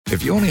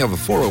If you only have a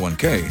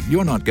 401k,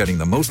 you're not getting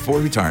the most for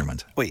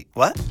retirement. Wait,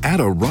 what? Add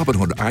a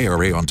Robinhood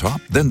IRA on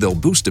top, then they'll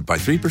boost it by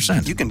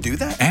 3%. You can do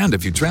that? And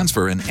if you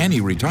transfer in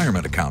any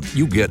retirement account,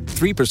 you get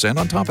 3%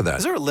 on top of that.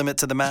 Is there a limit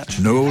to the match?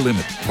 No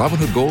limit.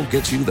 Robinhood Gold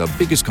gets you the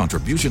biggest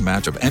contribution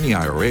match of any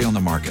IRA on the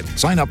market.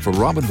 Sign up for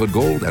Robinhood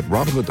Gold at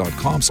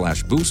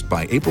Robinhood.com/boost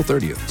by April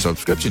 30th.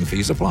 Subscription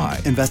fees apply.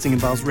 Investing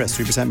involves risk.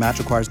 3% match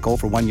requires gold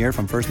for 1 year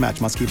from first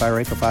match. Must keep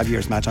IRA for 5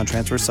 years. Match on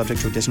transfers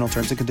subject to additional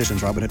terms and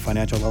conditions. Robinhood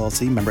Financial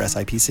LLC, member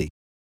SIPC.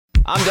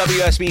 I'm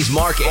WSB's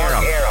Mark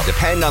Arum.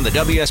 Depend on the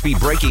WSB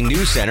Breaking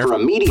News Center for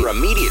immediate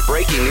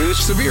breaking news,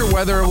 severe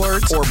weather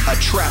alerts, or a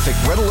traffic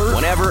red alert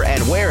whenever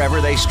and wherever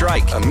they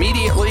strike.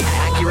 Immediately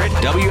accurate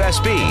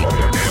WSB.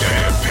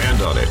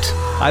 Depend on it.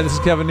 Hi, this is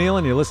Kevin Neal,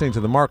 and you're listening to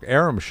The Mark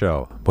Arum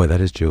Show. Boy, that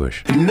is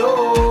Jewish.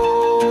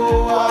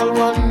 No, I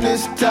run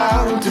this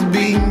town to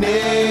be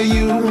near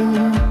you.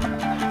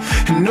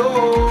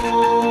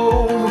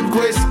 No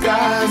gray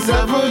skies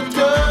ever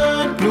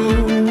turn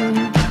blue.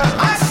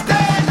 I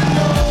stand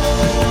alone.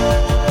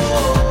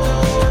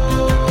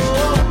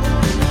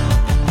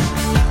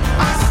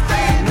 I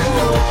stand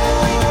alone.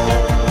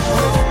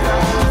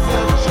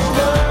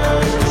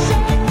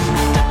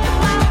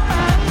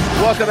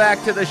 Welcome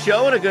back to the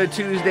show and a good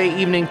Tuesday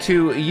evening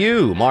to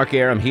you. Mark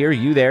Arum here,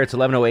 you there. It's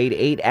 11:08,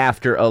 8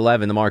 after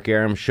 11. The Mark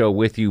Arum Show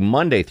with you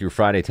Monday through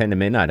Friday, 10 to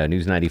midnight on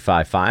News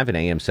 95.5 and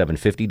AM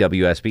 750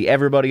 WSB.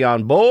 Everybody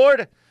on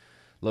board.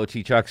 Low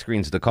T Chuck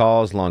screens the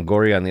calls.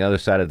 Longoria on the other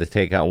side of the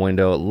takeout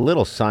window.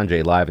 Little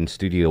Sanjay live in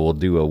studio will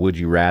do a Would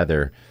You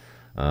Rather,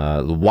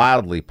 the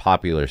wildly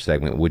popular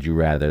segment, Would You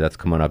Rather. That's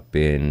coming up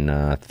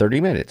in 30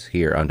 minutes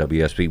here on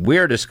WSB.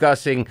 We're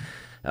discussing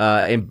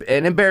an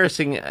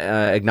embarrassing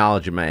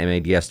acknowledgement I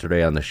made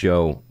yesterday on the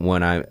show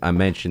when I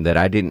mentioned that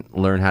I didn't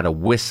learn how to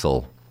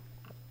whistle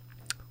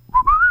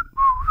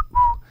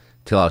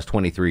till I was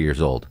 23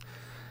 years old.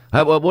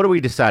 What do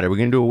we decide? Are we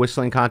going to do a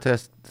whistling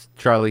contest,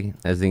 Charlie,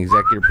 as the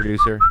executive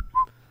producer?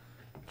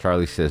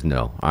 Charlie says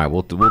no. All right,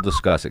 we'll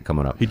discuss it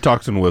coming up. He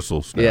talks and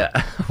whistles now.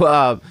 Yeah.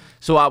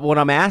 So what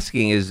I'm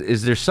asking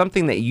is there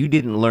something that you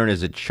didn't learn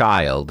as a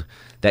child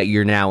that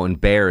you're now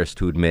embarrassed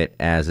to admit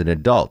as an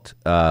adult?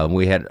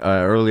 We had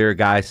earlier a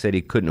guy said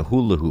he couldn't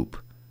hula hoop.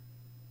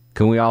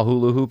 Can we all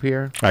hula hoop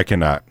here? I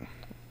cannot.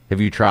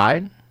 Have you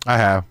tried? I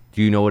have.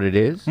 Do you know what it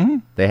is? Mm-hmm.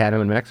 They had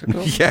them in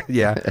Mexico?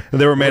 Yeah.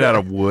 They were made out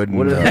of wood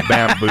and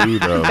bamboo,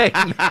 though.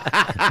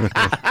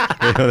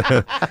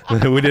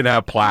 We didn't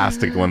have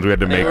plastic ones. We had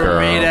to make our own.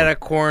 Made out of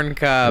corn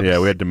cobs. Yeah,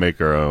 we had to make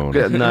our own.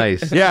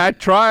 Nice. Yeah, I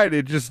tried.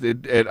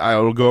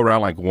 I'll go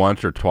around like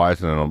once or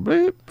twice and then it'll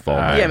beep, fall.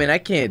 Yeah, I mean, I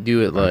can't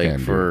do it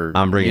for.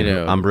 I'm bringing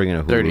a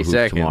hula 30 hoop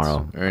seconds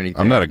tomorrow. Or anything.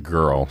 I'm not a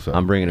girl, so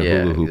I'm bringing a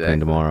hula hoop in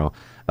tomorrow.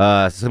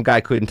 Some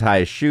guy couldn't tie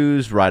his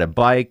shoes, ride a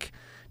bike,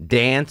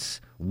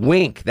 dance.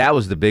 Wink, that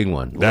was the big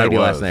one. That was.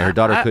 Last night, her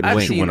daughter couldn't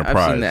wink. I've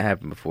seen that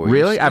happen before.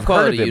 Really? I've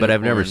heard of it, but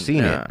I've never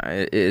seen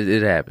it.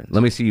 It happens.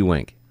 Let me see you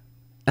wink.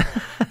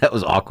 That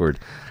was awkward.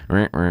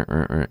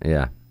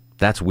 Yeah.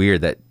 That's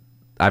weird that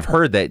I've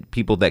heard that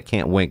people that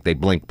can't wink, they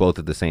blink both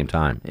at the same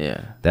time.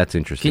 Yeah. That's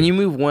interesting. Can you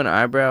move one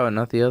eyebrow and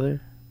not the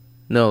other?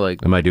 No,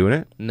 like... Am I doing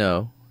it?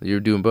 No, you're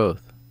doing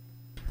both.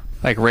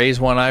 Like raise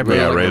one eyebrow,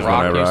 yeah, like raise one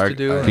eyebrow. Used to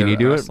do Can you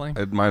do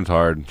it? Mine's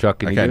hard. Chuck,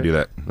 can I you can't do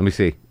that. Let me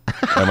see.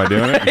 Am I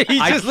doing it? He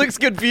just looks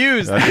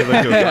confused. I don't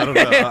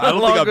know. I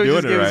don't think I'm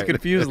doing it right.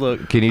 Confused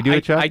look. Can you do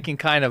it, Chuck? I can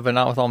kind of, but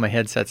not with all my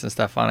headsets and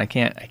stuff on. I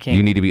can't.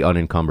 You need to be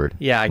unencumbered.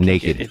 Yeah,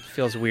 naked. It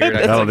feels weird.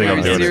 I don't think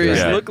I'm doing it. Serious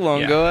Yeah. look,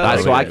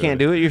 Longo. So I can't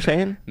do it, you're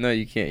saying? No,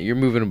 you can't. You're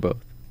moving them both.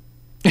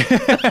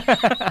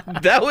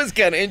 That was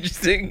kind of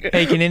interesting.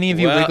 Hey, can any of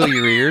you wiggle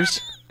your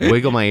ears?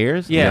 Wiggle my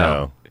ears? Yeah.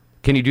 No.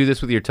 Can you do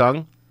this with your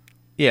tongue?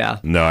 Yeah.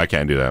 No, I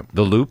can't do that.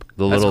 The loop?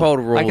 That's little... called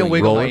rolling. I can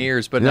wiggle my rolling?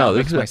 ears, but No, no, it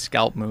this makes is my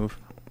scalp move.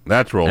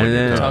 That's rolling. And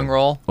then- your Tongue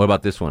roll. What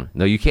about this one?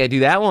 No, you can't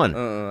do that one.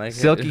 I can't.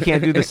 Silk, you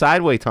can't do the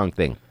sideway tongue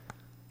thing.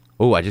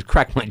 Oh, I just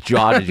cracked my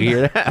jaw. Did you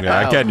hear that? Yeah,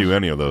 I can't do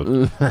any of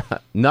those.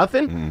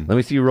 Nothing? Let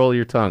me see you roll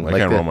your tongue. I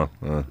like can't that. roll my.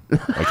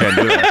 I can't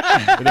do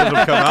that. It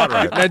doesn't come out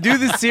right. Now do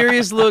the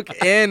serious look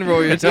and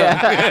roll your tongue.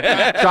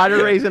 Try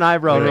to raise an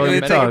eyebrow and roll And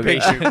your then tongue.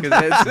 take a picture. 'Cause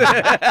that's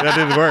That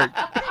didn't work.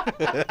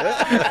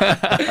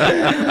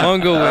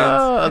 Mongo wins.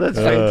 Oh, that's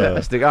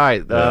fantastic. All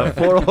right,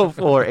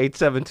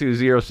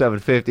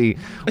 404-872-0750.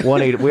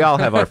 1-8. We all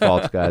have our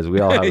faults, guys. We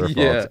all have our faults.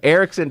 Yeah.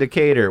 Eric's in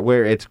Decatur,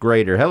 where it's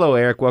greater. Hello,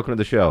 Eric. Welcome to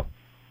the show.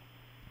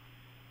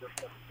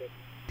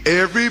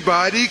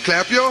 Everybody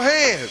clap your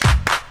hands.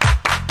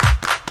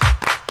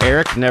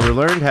 Eric never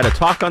learned how to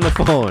talk on the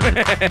phone.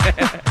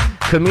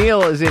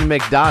 Camille is in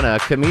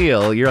McDonough.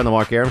 Camille, you're on the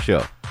Mark Arum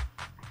Show.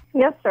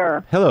 Yes,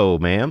 sir. Hello,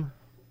 ma'am.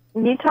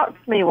 You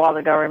talked to me a while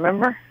ago,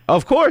 remember?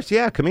 Of course,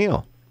 yeah,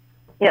 Camille.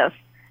 Yes.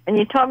 And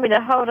you told me to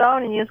hold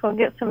on and you was going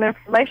to get some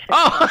information.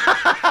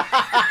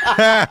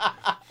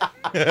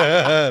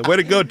 Way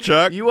to go,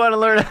 Chuck. You want to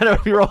learn how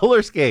to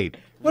roller skate.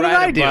 What did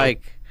I do?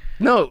 Bike.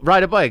 No,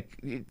 ride a bike.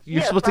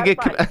 You're supposed to get.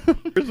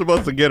 You're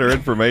supposed to get her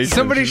information.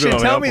 Somebody She's should been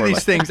tell on me for these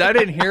like- things. I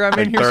didn't hear. I'm in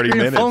like here 30 screening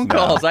minutes phone now.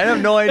 calls. I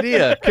have no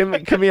idea.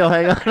 Camille,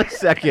 hang on a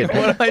second.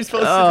 What am I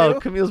supposed to Oh, do?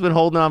 Camille's been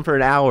holding on for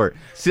an hour.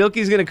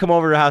 Silky's going to come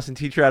over to her house and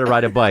teach her how to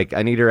ride a bike.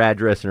 I need her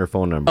address and her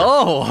phone number.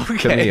 Oh, okay.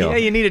 Camille. Yeah,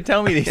 you need to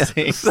tell me these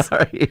things.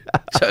 Sorry.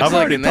 Chuck's I've like,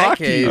 already in that talked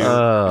to case, you.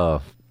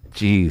 Oh,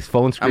 geez.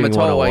 Phone I'm screening a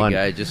tall 101. white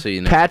guy, just so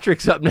you know.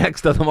 Patrick's up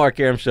next on the Mark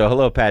Arum Show.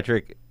 Hello,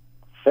 Patrick.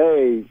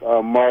 Hey,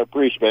 Mark,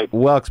 appreciate it.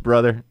 Welks,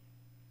 brother.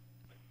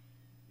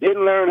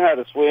 Didn't learn how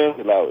to swim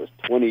until I was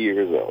 20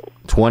 years old.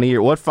 20 years.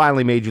 What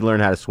finally made you learn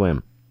how to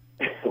swim?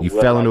 You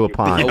Well, fell into a like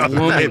pond. A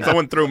woman.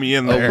 Someone threw me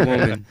in A there.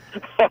 woman.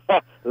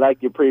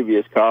 Like your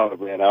previous caller,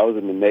 man, I was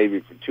in the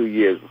Navy for 2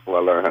 years before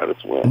I learned how to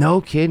swim. No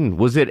kidding.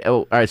 Was it? Oh,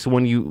 all right. So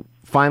when you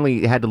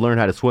finally had to learn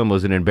how to swim,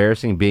 was it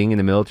embarrassing being in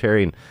the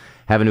military and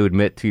having to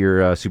admit to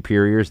your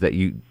superiors that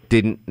you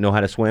didn't know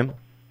how to swim?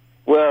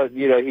 Well,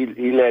 you know,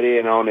 he let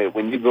in on it.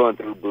 When you're going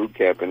through boot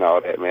camp and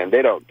all that, man,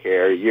 they don't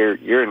care.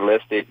 You're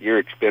enlisted. You're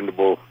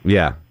expendable.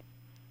 Yeah.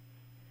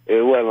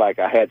 It wasn't like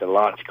I had to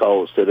launch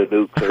codes to the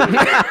nuke.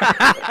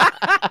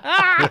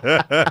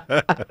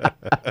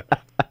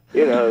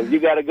 You know, you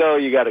got to go.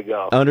 You got to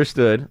go.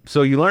 Understood.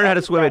 So you learned how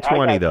to swim at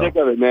 20, I though. got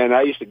sick of it, man.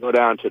 I used to go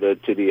down to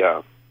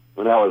the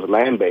when I was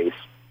land based.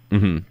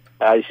 Mm-hmm.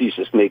 I used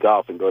to sneak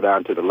off and go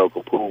down to the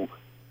local pool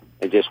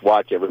and just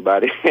watch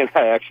everybody. And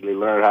I actually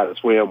learned how to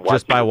swim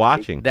Just by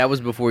watching. That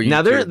was before you.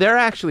 Now there are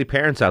actually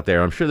parents out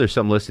there. I'm sure there's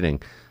some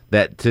listening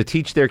that to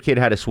teach their kid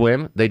how to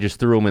swim, they just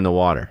threw them in the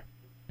water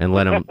and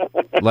let them.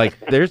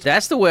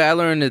 That's the way I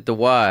learned at the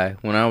Y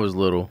when I was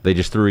little. They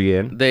just threw you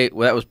in. That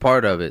was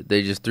part of it.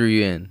 They just threw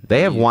you in.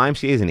 They have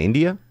YMCA's in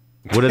India.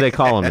 What do they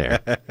call them there?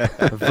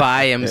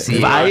 YMCA's.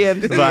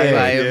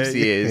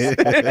 YMCA's.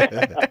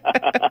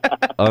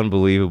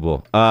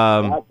 Unbelievable.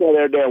 I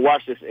sat there and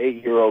watch this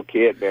 8-year-old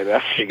kid, man.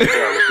 That shit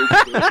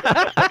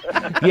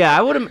get Yeah,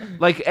 I wouldn't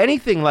like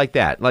anything like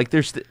that. Like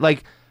there's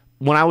like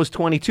when I was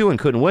 22 and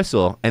couldn't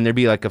whistle, and there'd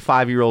be like a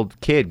 5-year-old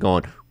kid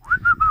going,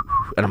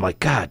 and I'm like,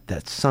 God,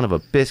 that son of a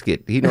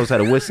biscuit. He knows how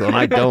to whistle, and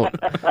I don't.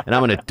 And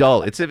I'm an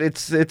adult.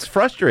 It's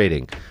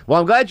frustrating. Well,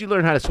 I'm glad you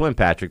learned how to swim,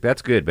 Patrick.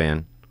 That's good,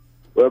 man.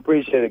 Well,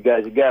 appreciate it,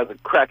 guys. You guys are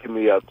cracking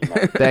me up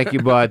tonight. Thank you,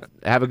 bud.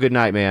 Have a good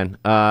night, man.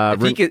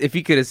 If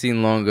he could have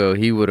seen Longo,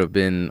 he would have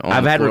been on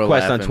I've the had floor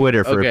requests laughing. on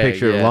Twitter for a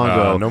picture of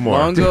Longo. No more.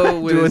 Longo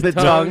with Doing his the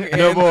tongue. and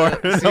No more.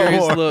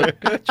 serious look,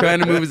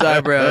 trying to move his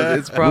eyebrows.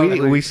 It's probably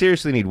We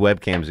seriously need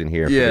webcams in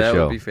here for Yeah, the that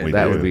show. would be fantastic.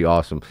 That would be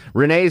awesome.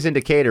 Renee's in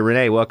Decatur.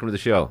 Renee, welcome to the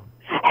show.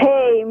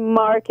 Hey,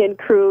 Mark and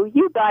crew,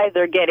 you guys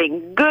are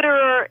getting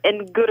gooder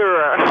and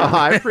gooder. Oh,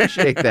 I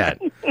appreciate that.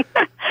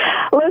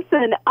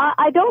 Listen,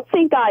 I don't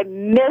think I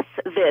miss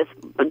this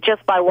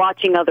just by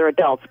watching other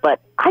adults, but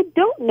I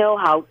don't know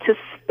how to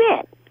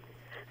spit.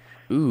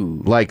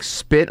 Ooh. Like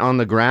spit on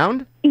the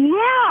ground?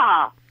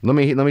 Yeah. Let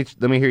me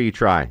hear you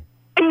try.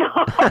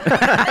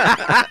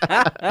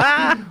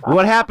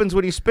 What happens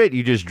when you spit?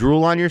 You just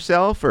drool on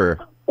yourself, or?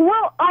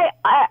 Well, I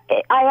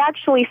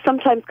actually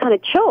sometimes kind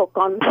of choke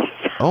on myself.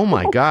 Oh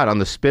my God, on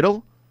the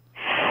spittle?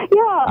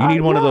 Yeah. You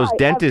need one of yeah, those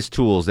dentist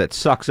tools that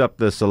sucks up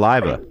the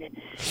saliva.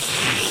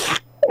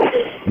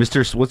 What's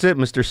it?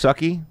 Mr.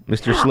 Sucky?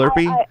 Mr.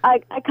 Slurpee? I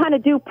kind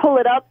of do pull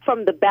it up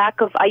from the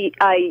back of,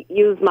 I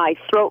use my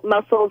throat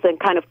muscles and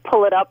kind of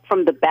pull it up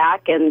from the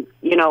back, and,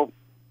 you know,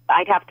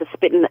 I'd have to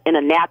spit in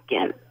a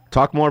napkin.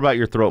 Talk more about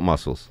your throat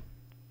muscles.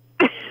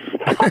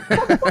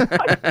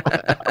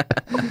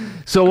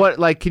 So what,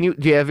 like, have you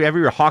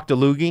ever hawked a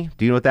loogie?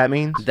 Do you know what that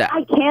means?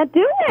 I can't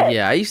do it.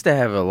 Yeah, I used to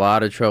have a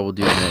lot of trouble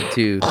doing that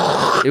too.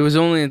 It was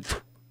only.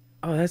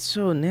 Oh, that's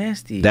so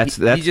nasty. That's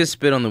he just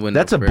spit on the window.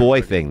 That's a for boy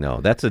everybody. thing,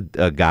 though. That's a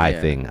guy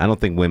thing. I don't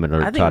think women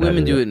are I think taught how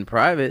women to do it in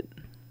private.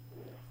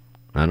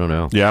 I don't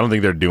know. Yeah, I don't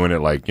think they're doing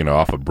it like,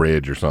 off a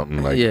bridge or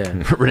something. Like.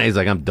 Yeah. Renee's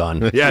like, I'm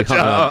done. Yeah,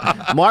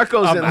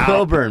 Marco's I'm in out.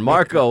 Lilburn.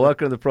 Marco,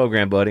 welcome to the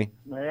program, buddy.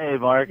 Hey,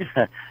 Mark.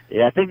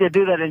 Yeah, I think they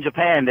do that in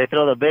Japan. They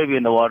throw the baby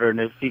in the water, and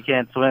if he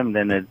can't swim,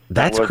 then it's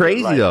That's not worth his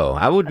crazy, life. though.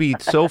 I would be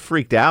so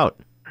freaked out.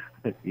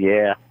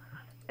 Yeah.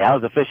 I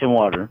was a fish in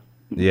water.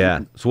 Yeah.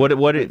 So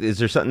what is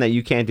there something that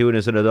you can't do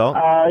as an adult?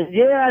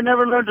 Yeah, I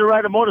never learned to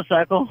ride a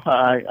motorcycle.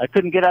 I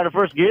couldn't get out of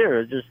first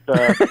gear. It just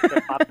kept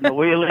popping the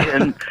wheelie,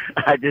 and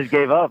I just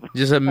gave up.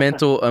 Just a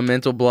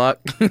mental block.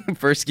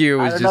 First gear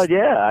was I don't just. know,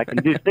 yeah, I can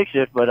do stick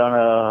shift, but on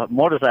a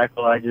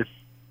motorcycle, I just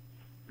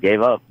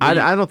gave up. I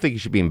don't think you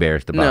should be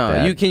embarrassed about No,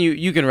 that.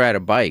 you can ride a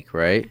bike,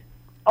 right?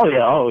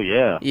 Oh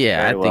yeah. Yeah,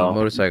 I Very think well.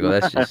 motorcycle.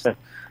 That's just.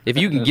 If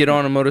you can get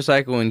on a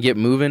motorcycle and get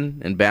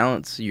moving and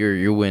balance,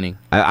 you're winning.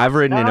 I've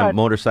ridden in a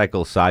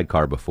motorcycle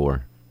sidecar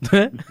before.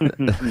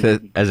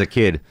 As a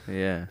kid.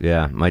 Yeah.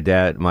 Yeah.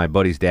 My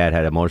buddy's dad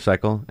had a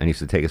motorcycle and he used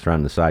to take us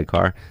around in the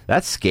sidecar.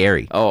 That's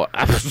scary. Oh,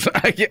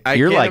 I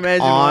You're can't like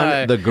imagine on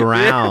why. the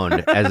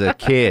ground as a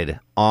kid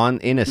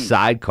in a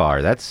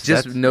sidecar.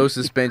 That's no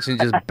suspension,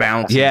 just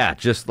bouncing. Yeah,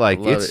 just like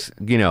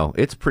Love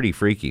it's pretty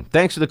freaky.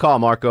 Thanks for the call,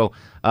 Marco.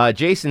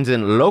 Jason's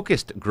in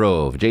Locust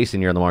Grove. Jason,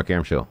 you're on the Mark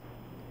Arum Show.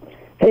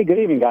 Hey, good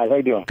evening, guys. How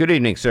you doing? Good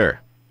evening, sir.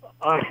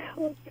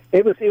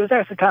 It was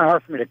actually kind of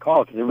hard for me to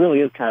call because it really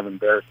is kind of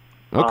embarrassing.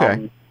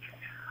 Okay.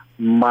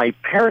 My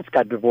parents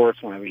got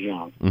divorced when I was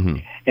young, Mm-hmm.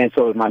 and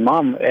so my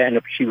mom ended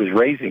up. She was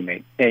raising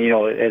me, and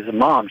as a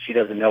mom, she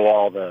doesn't know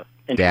all the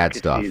Dad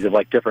stuff intricacies of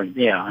like different,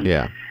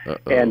 Yeah.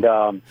 And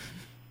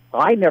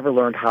I never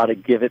learned how to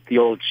give it the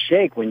old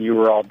shake when you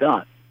were all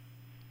done.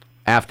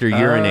 After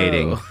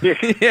urinating.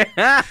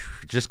 Yeah.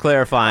 Just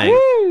clarifying.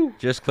 Woo!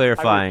 Just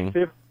clarifying.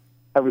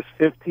 I was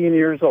 15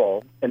 years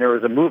old, and there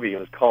was a movie. It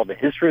was called The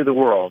History of the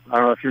World. I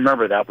don't know if you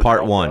remember that.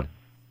 Part 1.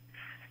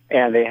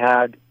 And they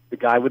had the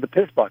guy with the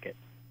piss bucket.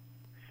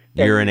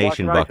 And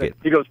Urination bucket.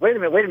 He goes, wait a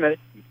minute.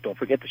 Don't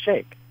forget to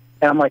shake.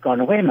 And I'm like, wait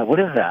a minute, what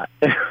is that?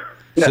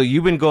 So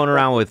you've been going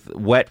around with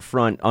wet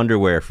front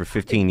underwear for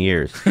 15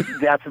 years.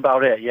 That's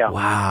about it, yeah.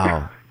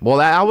 Wow. Well,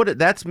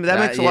 that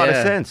makes a lot of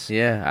sense.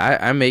 Yeah,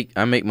 I make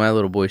my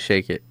little boy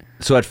shake it.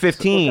 So at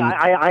 15,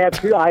 I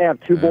have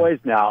two boys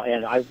now,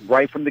 and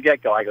right from the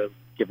get-go, I go,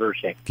 give her a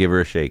shake. Give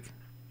her a shake.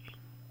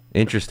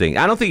 Interesting.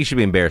 I don't think you should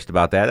be embarrassed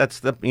about that.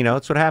 That's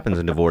that's what happens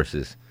in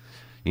divorces.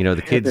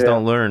 The kids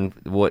don't learn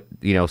what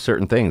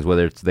certain things,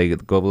 whether it's they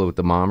go live with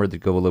the mom or they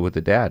go live with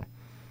the dad.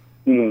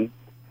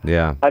 Mm-hmm.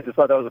 Yeah. I just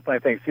thought that was a funny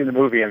thing. Seeing the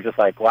movie, I'm just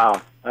like,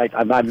 wow,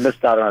 I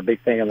missed out on a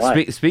big thing in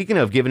life. Speaking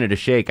of giving it a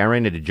shake, I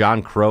ran into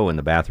John Crow in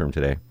the bathroom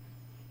today.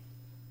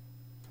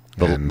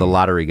 The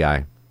lottery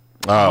guy.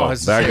 Oh,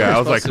 that guy. I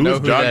was like, who's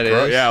John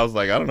Crow? Yeah, I was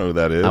like, I don't know who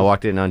that is. I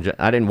walked in on.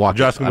 I didn't walk.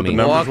 Just what the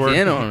numbers were?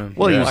 In on him.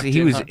 Well,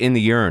 he was in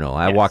the urinal.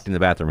 I walked in the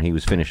bathroom. And he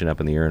was finishing up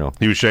in the urinal.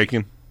 He was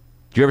shaking.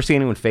 Did you ever see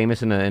anyone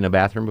famous in a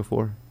bathroom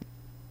before?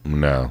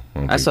 No.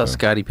 I saw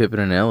Scottie Pippen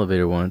in an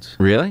elevator once.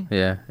 Really?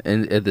 Yeah,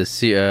 and at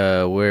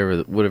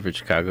the whatever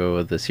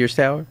Chicago, the Sears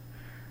Tower.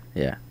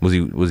 Yeah. Was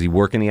he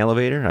working the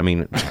elevator? I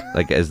mean,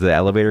 like as the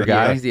elevator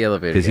guy? Yeah, he's the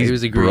elevator. Because he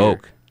was a greeter.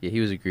 broke. Yeah,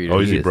 he was a greeter. Oh,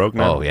 is he broke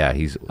now? Oh, yeah,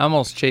 I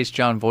almost chased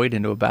John Voight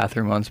into a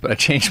bathroom once, but I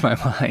changed my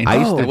mind. I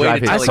used to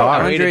drive his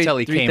car. I waited until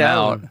he came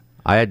out.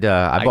 I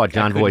bought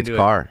John Voight's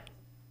car.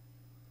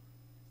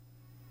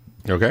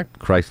 Okay.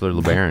 Chrysler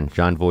LeBaron.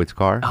 John Voight's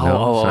car.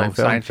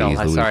 Seinfeld.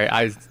 Jeez, Sorry,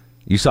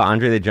 You saw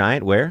Andre the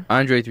Giant where?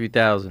 Andre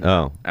 3000.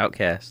 Oh.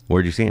 Outcast.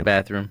 Where'd you see him?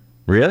 Bathroom.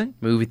 Really?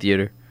 Movie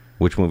theater.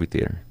 Which movie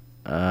theater?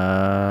 You're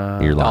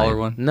lying. Dollar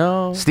one.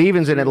 No.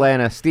 Steven's in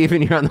Atlanta.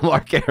 Steven, you're on the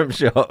Mark Arum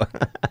Show.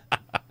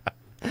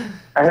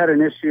 I had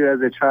an issue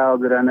as a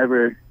child that I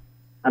never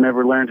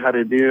learned how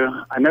to do.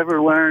 I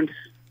never learned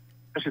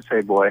how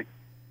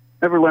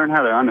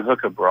to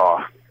unhook a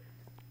bra.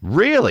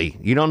 Really?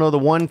 You don't know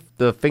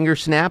the finger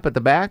snap at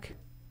the back?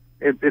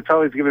 It's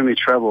always given me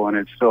trouble, and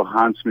it still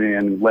haunts me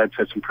and led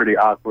to some pretty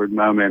awkward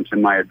moments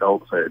in my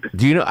adulthood.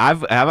 Do you know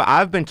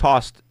I've been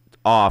tossed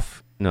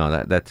off. No,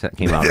 that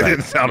came out right. That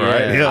didn't sound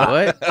right. Yeah.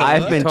 What?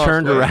 I've been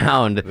turned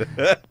around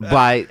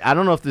by, I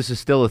don't know if this is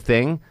still a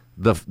thing,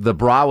 the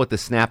bra with the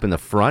snap in the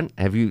front.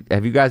 Have you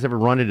guys ever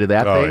run into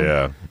that thing? Oh,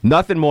 yeah.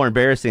 Nothing more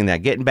embarrassing than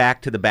that. Getting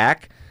back to the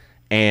back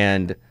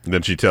and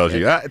then she tells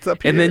you, it's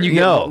up here. And then you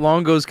get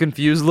Longo's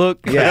confused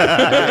look.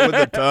 Yeah. With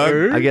the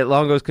tongue. I get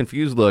Longo's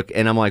confused look,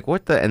 and I'm like,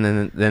 what the? And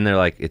then they're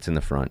like, it's in the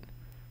front.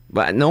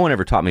 But no one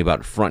ever taught me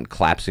about front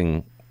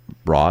collapsing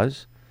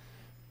bras.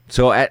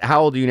 So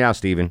how old are you now,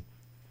 Steven?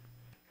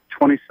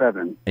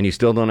 27. And you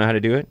still don't know how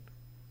to do it?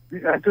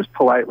 I just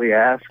politely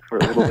ask for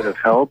a little bit of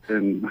help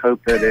and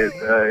hope that it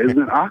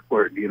isn't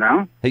awkward, You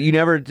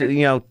never,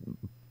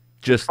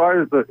 just... As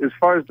far as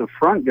the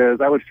front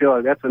goes, I would feel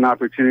like that's an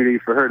opportunity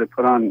for her to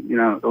put on,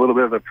 a little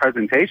bit of a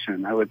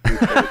presentation. I would think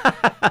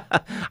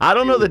that I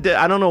don't know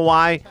I don't know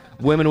why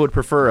women would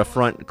prefer a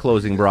front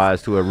closing bra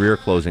as to a rear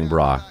closing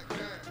bra.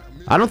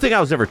 I don't think I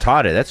was ever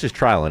taught it. That's just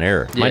trial and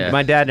error. Yeah.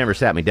 My dad never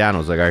sat me down and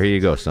was like, all right, here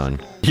you go, son.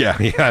 Yeah,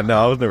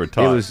 no, I was never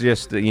taught. It was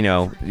just, you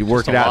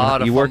work it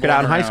out. You work it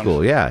out in high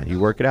school. Yeah, you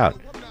work it out.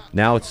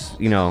 Now it's,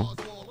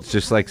 it's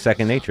just like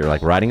second nature,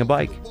 like riding a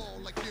bike.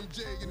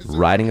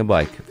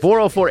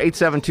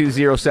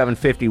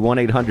 404-872-0750,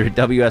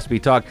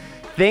 1-800-WSB-TALK.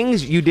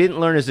 Things you didn't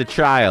learn as a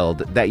child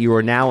that you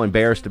are now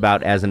embarrassed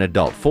about as an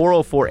adult.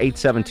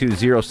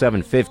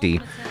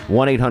 404-872-0750,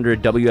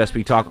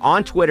 1-800-WSB-TALK.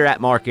 On Twitter at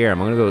Mark Arum.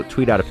 I'm going to go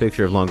tweet out a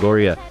picture of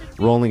Longoria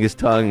rolling his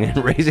tongue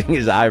and raising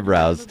his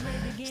eyebrows.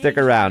 Stick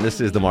around. This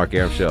is the Mark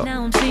Arum Show.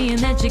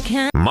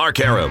 Mark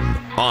Arum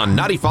on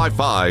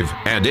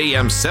 95.5 and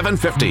AM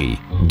 750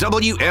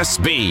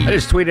 WSB. I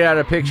just tweeted out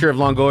a picture of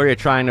Longoria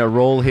trying to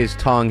roll his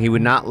tongue. He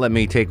would not let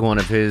me take one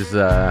of his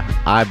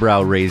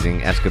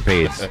eyebrow-raising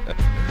escapades.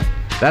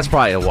 That's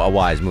probably a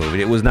wise move.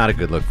 It was not a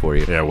good look for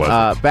you. Yeah, it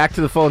wasn't. Back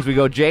to the phones we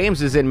go.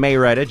 James is in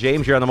Mayretta.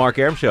 James, you're on the Mark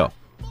Arum Show.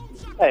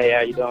 Hey, how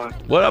you doing?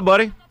 What up,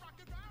 buddy?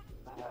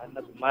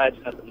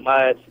 Nothing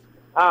much.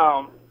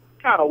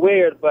 Kind of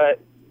weird, but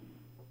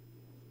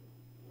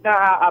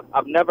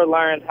I've never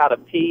learned how to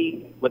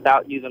pee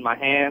without using my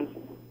hands.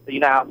 So you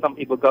know how some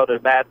people go to the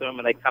bathroom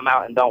and they come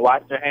out and don't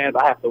wash their hands?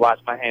 I have to wash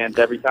my hands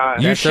every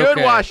time. You should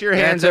wash your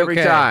hands every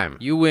time.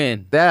 You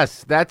win.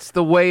 That's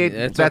the way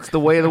the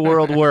way the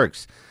world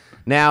works.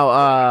 Now,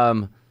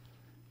 I'm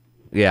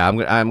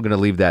gonna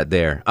leave that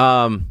there.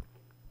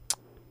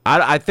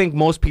 I think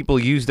most people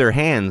use their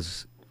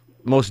hands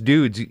most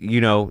dudes,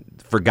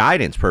 for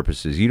guidance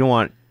purposes. You don't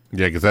want.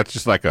 Yeah, because that's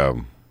just like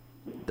a.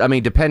 I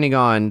mean, depending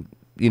on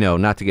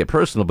not to get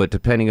personal, but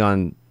depending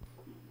on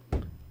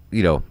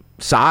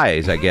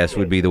size, I guess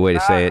would be the way to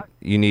say it.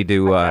 You need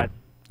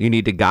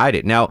to guide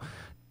it. Now,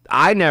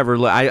 I know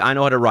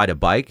how to ride a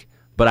bike,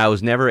 but I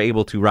was never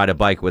able to ride a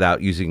bike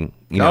without using.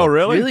 Oh,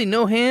 really? Really,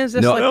 no hands.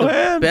 That's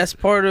the best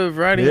part of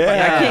riding. Yeah. A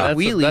bike. I can't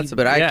wheelie,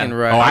 but I can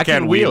ride. Oh, I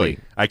can't wheelie.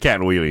 I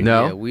can't wheelie.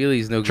 No, yeah,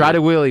 wheelie's no good. Try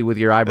to wheelie with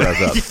your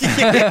eyebrows up.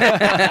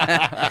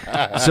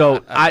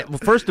 So,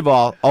 first of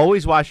all,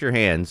 always wash your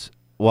hands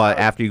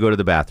after you go to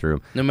the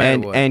bathroom. No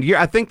matter what. And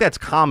I think that's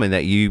common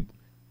that you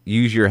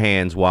use your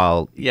hands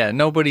while. Yeah,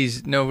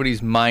 nobody's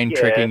mind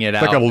tricking it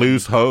it's out. like a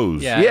loose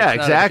hose. Yeah,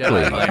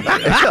 exactly.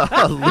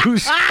 A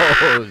loose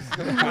hose.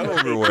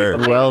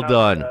 Well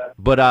done.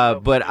 But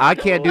I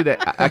can't do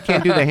that. I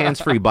can't do the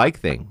hands-free bike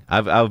thing.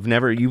 I've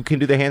never. You can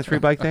do the hands-free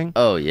bike thing?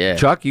 Oh yeah.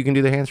 Chuck, you can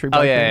do the hands-free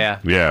bike thing?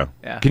 Yeah.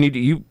 Can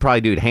you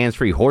probably do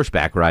hands-free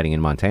horseback riding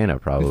in Montana,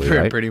 probably,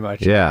 right? Pretty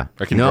much. Yeah.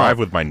 I can drive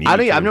with my knees. I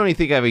don't even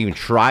think I've even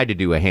tried to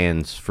do a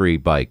hands-free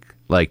bike.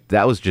 Like,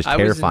 that was just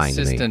terrifying to me. I was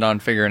insistent on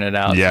figuring it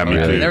out. Yeah, me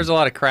too. There was a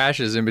lot of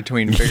crashes in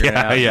between figuring it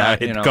out. Yeah,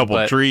 hit a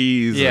couple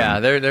trees. Yeah,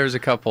 there was a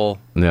couple.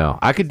 No,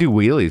 I could do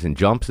wheelies and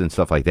jumps and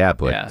stuff like that,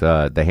 but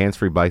the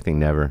hands-free bike thing,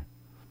 never.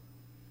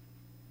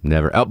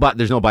 Oh, but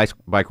there's no bike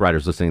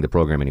riders listening to the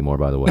program anymore,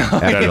 by the way.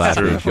 After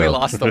last week's show. We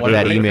lost the one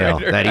that bike email.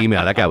 rider. That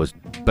email. That guy was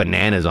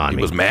bananas on me.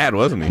 He was mad,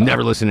 wasn't he?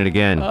 Never listening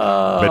again.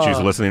 Bet she's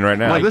listening right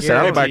now. I'm like, listen,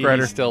 I'm a bike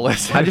rider. He's still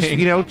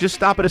listening. I just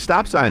stop at a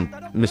stop sign,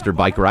 Mr.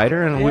 Bike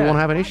Rider, and we won't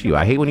have an issue.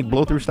 I hate when you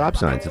blow through stop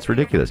signs. It's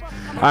ridiculous. All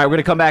right, we're going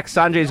to come back.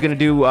 Sanjay's going to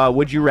do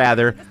Would You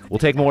Rather. We'll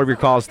take more of your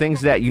calls. Things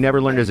that you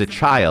never learned as a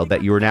child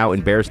that you are now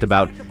embarrassed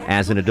about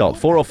as an adult.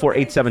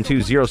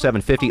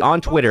 404-872-0750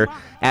 on Twitter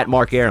at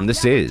Mark Arum.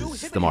 This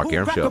is The Mark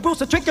Arum Show. My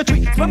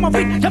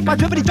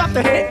dribbity drop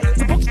the head.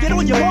 The books get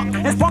on your walk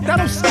and spark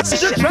that on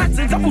shit tracks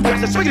and double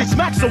tracks and swiggity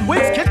smack some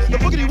wigs. Kick the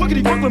boogity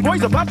woogity Brooklyn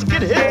boys about to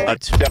get hit. I'm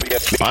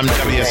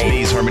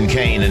WSB's Herman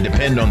Cain, and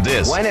depend on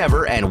this.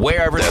 Whenever and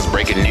wherever there's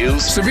breaking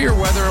news, severe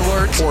weather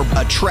alerts, or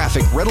a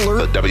traffic red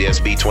alert, the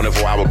WSB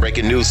 24-hour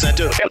Breaking News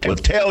Center will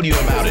tell you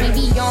about it.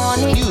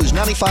 News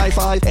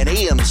 95.5 and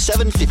AM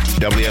 750.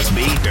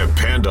 WSB,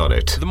 depend on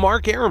it. The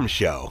Mark Arum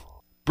Show,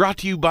 brought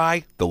to you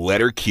by the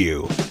letter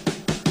Q.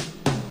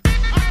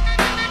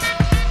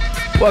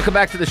 Welcome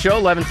back to the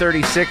show,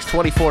 11:36,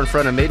 24 in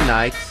front of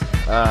midnight.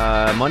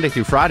 Monday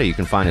through Friday, you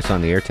can find us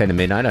on the air 10 to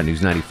midnight on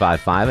News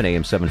 95.5 and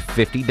AM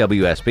 750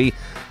 WSB.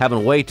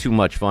 Having way too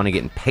much fun and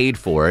getting paid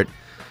for it.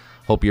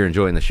 Hope you're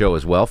enjoying the show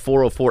as well.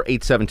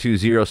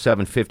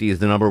 404-872-0750 is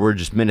the number. We're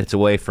just minutes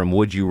away from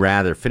Would You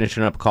Rather.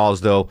 Finishing up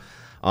calls, though,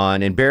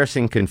 on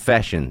embarrassing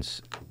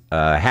confessions.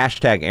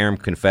 Hashtag Arum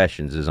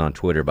Confessions is on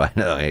Twitter, by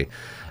the way.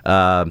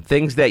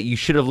 Things that you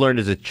should have learned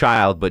as a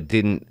child but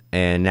didn't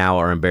and now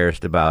are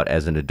embarrassed about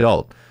as an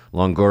adult.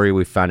 Longoria,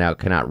 we found out,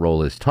 cannot roll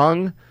his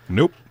tongue.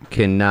 Nope.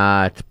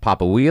 Cannot pop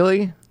a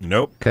wheelie.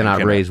 Nope.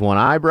 Cannot raise one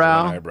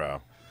eyebrow. One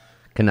eyebrow.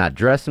 Cannot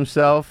dress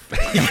himself. He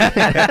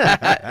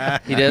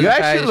doesn't You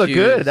actually look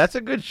good. That's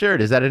a good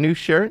shirt. Is that a new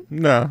shirt?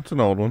 No, it's an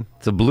old one.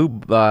 It's a blue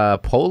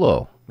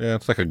polo. Yeah,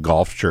 it's like a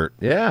golf shirt.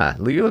 Yeah,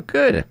 you look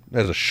good. It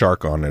has a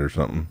shark on it or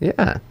something.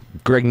 Yeah.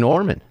 Greg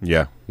Norman.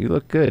 Yeah. You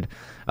look good.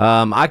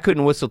 I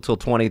couldn't whistle till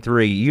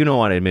 23. You don't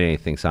want to admit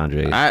anything,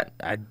 Sanjay.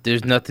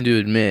 There's nothing to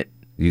admit.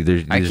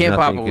 There's I can't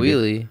pop a nothing you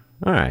can do.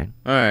 wheelie.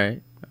 All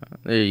right.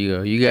 There you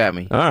go. You got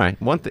me. All right.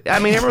 I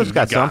mean, everyone's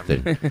got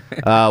something.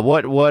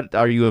 What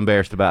are you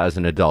embarrassed about as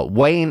an adult?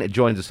 Wayne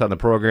joins us on the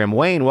program.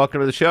 Wayne, welcome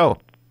to the show.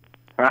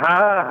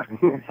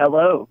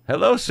 Hello.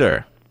 Hello,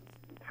 sir.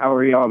 How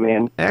are y'all,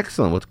 man?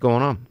 Excellent. What's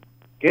going on?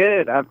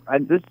 Good.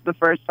 This is the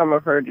first time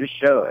I've heard your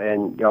show,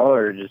 and y'all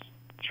are just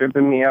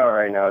tripping me out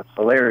right now. It's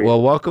hilarious.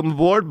 Well, welcome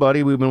aboard,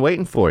 buddy. We've been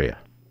waiting for you.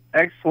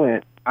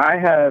 Excellent. I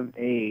have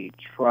a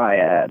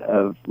triad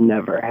of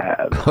never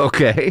have.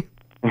 Okay.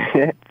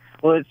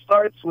 Well, it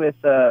starts with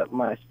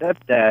my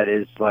stepdad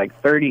is like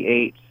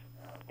 38,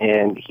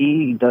 and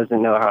he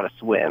doesn't know how to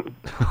swim.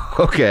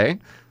 Okay.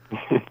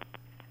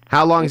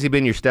 How long has he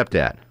been your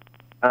stepdad?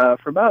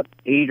 For about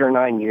 8 or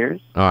 9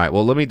 years. All right.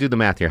 Well, let me do the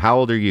math here. How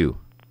old are you?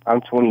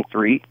 I'm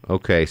 23.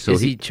 Okay. So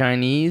Is he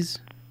Chinese?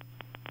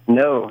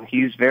 No,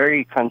 he's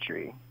very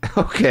country.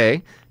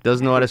 Okay.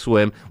 Doesn't know how to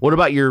swim. What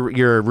about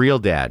your real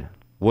dad?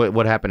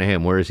 What happened to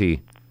him? Where is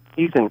he?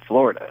 He's in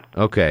Florida.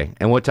 Okay.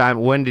 And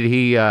when did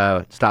he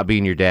stop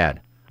being your dad?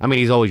 I mean,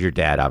 he's always your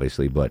dad,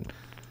 obviously, but...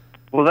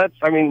 Well, that's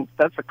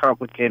a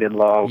complicated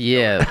long...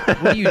 Yeah.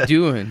 What are you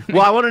doing?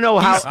 Well, I want to know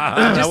how...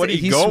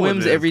 He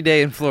swims every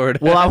day in Florida.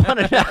 Well, I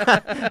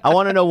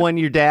want to know when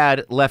your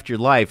dad left your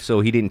life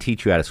so he didn't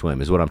teach you how to swim,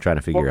 is what I'm trying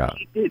to figure out.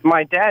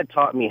 My dad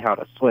taught me how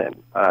to swim.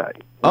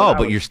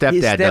 But your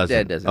stepdad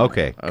doesn't.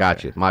 Okay, Okay.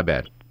 Gotcha. My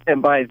bad.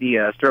 And by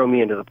the throw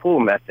me into the pool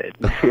method.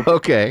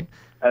 Okay.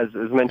 As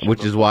mentioned.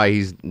 Which is why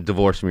he's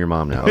divorced from your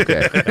mom now.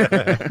 Okay.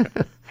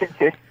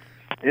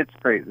 It's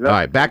crazy. All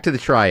right, back to the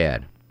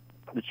triad.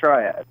 The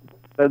triad.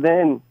 So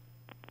then,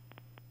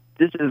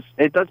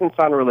 it doesn't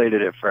sound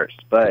related at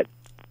first, but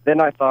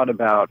then I thought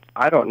about,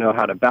 I don't know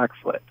how to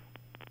backflip.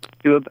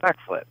 Do a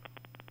backflip.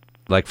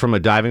 Like from a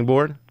diving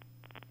board?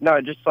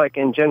 No, just like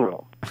in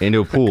general.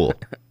 Into a pool.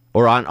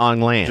 Or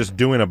on land. Just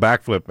doing a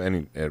backflip.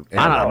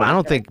 I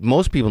don't think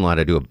most people know how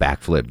to do a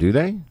backflip, do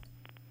they?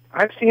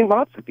 I've seen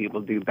lots of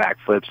people do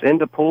backflips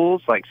into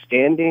pools, like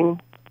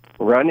standing,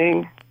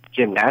 running,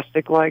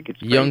 gymnastic-like.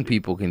 It's Young crazy.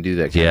 people can do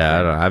that.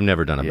 Yeah, I've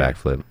never done a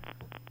backflip.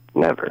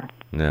 Never.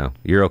 No,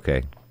 you're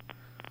okay.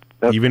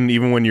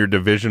 Even when you're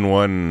Division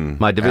One.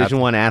 My Division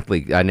One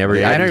athlete, I never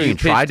even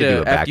tried to do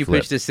a backflip. After you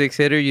pitched a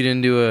 6-hitter, you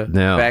didn't do a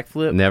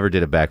backflip? Never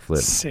did a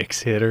backflip.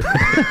 6-hitter.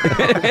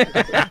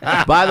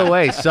 By the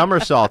way,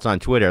 somersaults on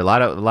Twitter. A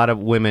lot of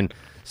women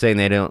saying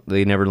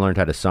they never learned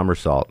how to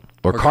somersault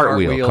or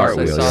cartwheel.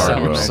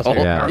 Somersault.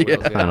 Yeah.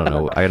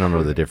 I don't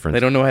know the difference. They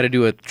don't know how to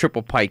do a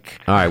triple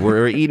pike. All right,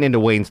 we're eating into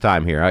Wayne's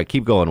time here. All right,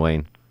 keep going,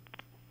 Wayne.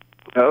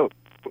 Oh,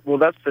 well,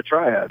 that's the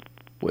triad.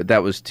 Well,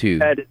 that was 2.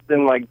 It's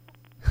been like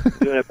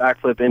doing a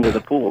backflip into the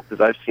pool because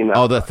I've seen that.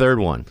 Oh, the third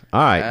one.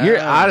 All right, you're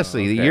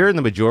in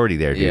the majority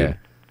there, dude. Yeah.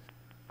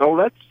 Oh,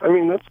 that's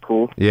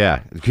cool.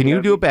 Yeah. Can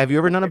you do a? Have you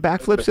ever done a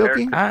backflip,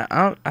 Silky?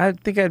 I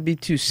think I'd be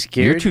too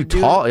scared. You're too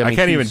tall. I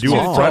can't even do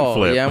a front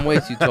flip. Yeah, I'm way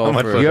too tall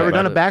for You ever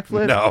done a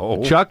backflip?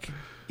 No. Chuck?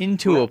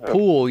 Into a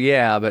pool,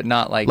 yeah, but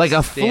not like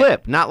a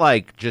flip, not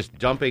like just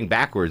jumping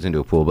backwards into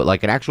a pool, but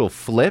like an actual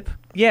flip.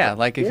 Yeah,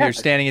 like if you're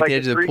standing at the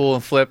edge of the pool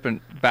and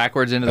flipping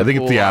backwards into the pool. I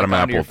think it's the Adam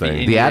Apple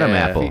thing. The Adam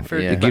Apple. It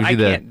gives you I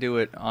can't do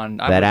it on.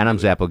 That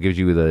Adam's apple gives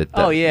you the it's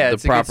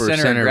proper a good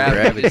center of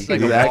gravity. It's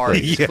like a bar.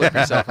 You just flip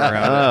yourself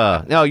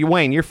around. No,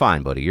 Wayne, you're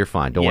fine, buddy. You're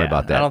fine. Don't worry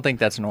about that. I don't think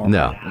that's normal.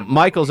 No.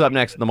 Michael's up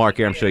next on the Mark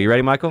Arum Show. You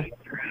ready, Michael?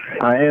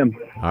 I am.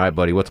 All right,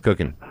 buddy. What's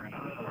cooking?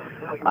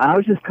 I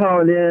was just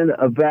calling in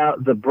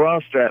about the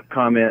bra strap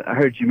comment I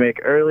heard you make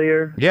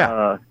earlier.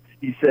 Yeah.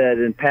 You said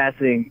in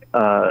passing,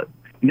 you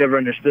never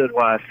understood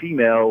why a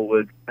female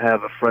would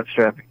have a front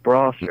strap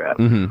bra strap.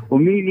 Mm-hmm. Well,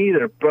 me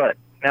neither, but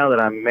now that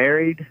I'm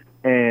married,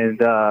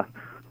 and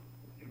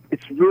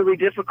it's really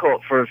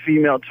difficult for a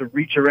female to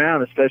reach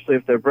around, especially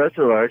if their breasts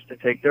are large, to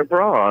take their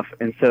bra off.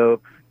 And so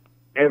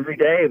every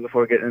day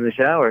before getting in the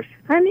shower,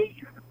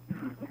 honey.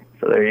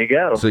 So there you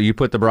go. So you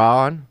put the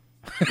bra on?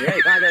 Yeah, I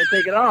gotta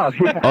take it off.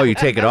 Oh, you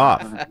take it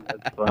off.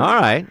 All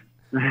right.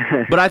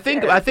 But I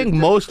think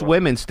most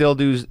women still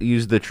do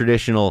use the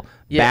traditional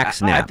back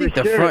snap. I think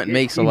the front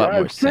makes a lot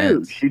more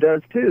sense. She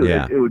does too.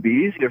 Yeah. It would be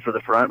easier for the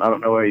front. I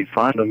don't know where you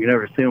find them. You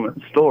never see them in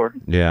the store.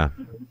 Yeah.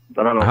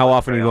 But I don't know How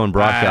often are you going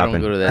bra shopping? I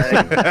don't go to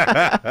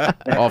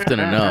that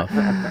often enough.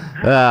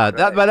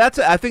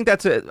 I think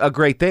that's a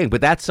great thing.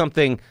 But that's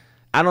something.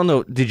 I don't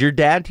know. Did your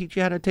dad teach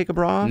you how to take a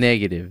bra off?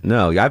 Negative.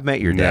 No, I've met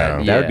your dad.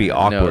 No. That would be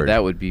awkward. No,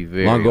 that would be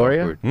very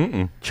Longoria?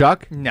 awkward.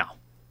 Chuck? No.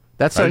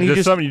 That's something you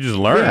just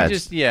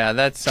learn.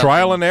 That's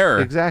trial and error.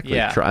 Exactly.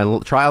 Yeah.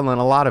 Trial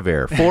and a lot of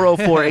error.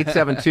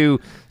 404-872-0750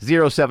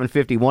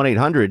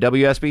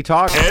 1-800-WSB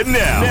Talk. And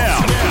now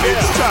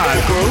it's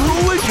time for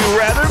Who Would You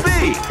Rather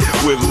Be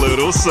with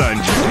Little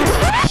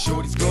Sanjay.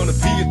 Shorty's gonna be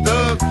a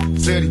thug,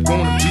 said he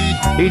wanna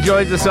be. He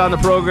joins us on the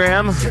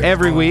program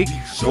every week.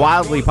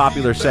 Wildly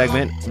popular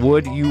segment,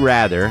 Would You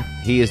Rather.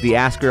 He is the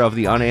asker of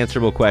the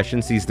unanswerable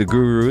questions. He's the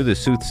guru, the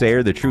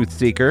soothsayer, the truth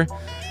seeker.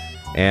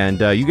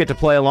 And you get to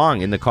play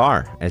along in the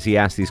car as he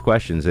asks these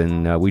questions,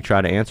 and we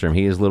try to answer him.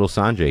 He is Little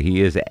Sanjay.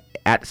 He is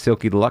at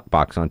Silky the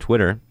Luckbox on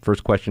Twitter.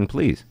 First question,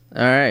 please.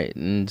 All right,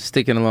 and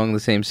sticking along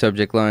the same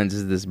subject lines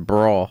as this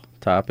bra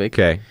topic.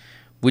 Okay.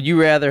 Would you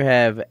rather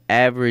have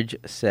average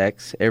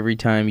sex every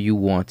time you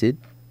wanted,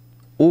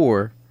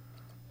 or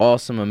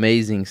awesome,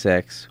 amazing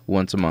sex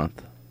once a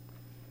month?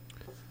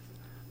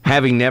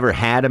 Having never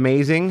had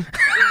amazing,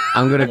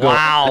 I'm going to go.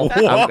 Wow.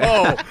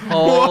 Whoa.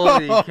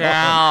 Holy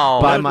cow.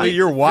 By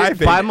your wife.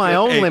 By my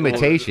own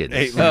limitations.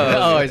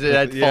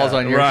 That falls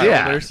on your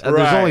shoulders? Yeah.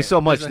 There's only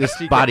so much this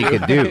body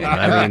can do.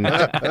 I mean,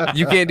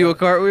 you can't do a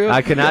cartwheel?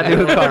 I cannot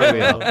do a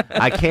cartwheel.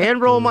 I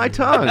can roll my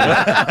tongue.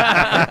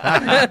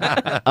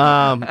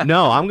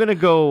 No, I'm going to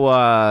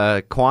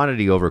go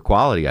quantity over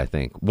quality, I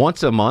think.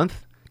 Once a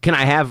month. Can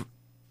I have...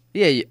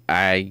 Yeah,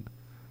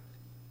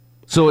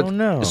 So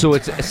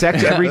it's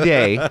sex every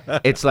day.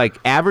 It's like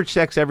average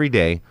sex every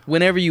day.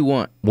 Whenever you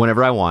want.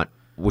 Whenever I want,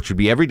 which would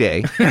be every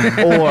day.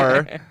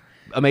 Or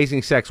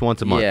amazing sex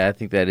once a month. Yeah, I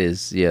think that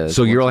is, yeah.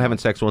 So you're only having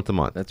sex once a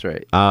month. That's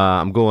right.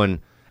 I'm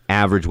going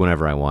average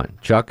whenever I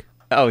want. Chuck?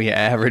 Oh, yeah,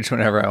 average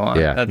whenever I want.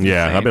 Yeah. That's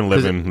Yeah, I've been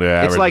living the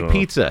average. It's like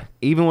pizza.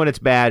 Even when it's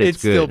bad,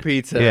 it's good. still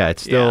pizza. Yeah,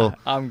 it's still... Yeah,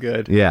 I'm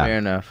good. Yeah. Fair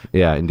enough.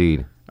 Yeah,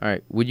 indeed. All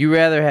right. Would you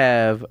rather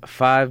have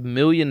 $5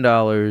 million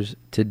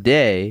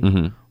today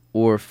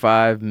or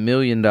 $5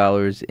 million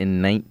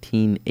in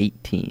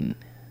 1918?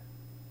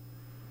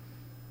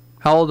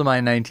 How old am I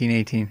in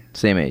 1918?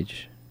 Same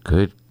age.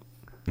 Good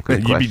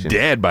You'd question. be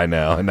dead by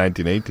now in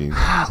 1918.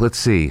 Let's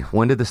see.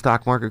 When did the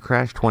stock market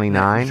crash?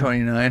 29?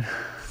 29.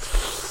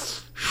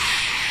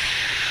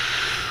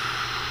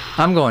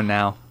 I'm going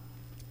now.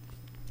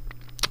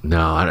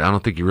 No, I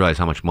don't think you realize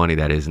how much money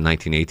that is in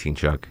 1918,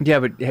 Chuck. Yeah,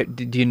 but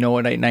do you know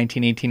what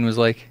 1918 was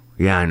like?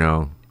 Yeah, I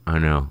know.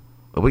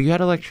 Well, you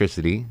had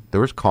electricity. There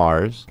was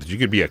cars. You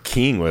could be a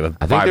king with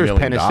I think there's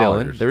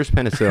penicillin. There's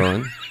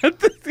penicillin.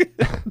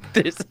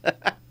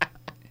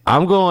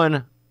 I'm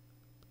going.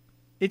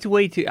 It's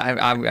way too.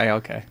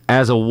 Okay.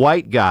 As a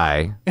white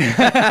guy,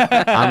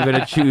 I'm going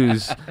to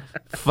choose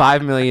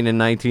 $5 million in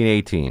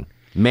 1918.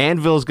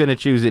 Manville's going to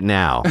choose it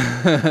now.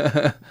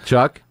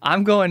 Chuck?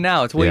 I'm going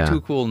now. It's way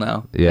too cool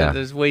now. Yeah.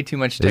 There's way too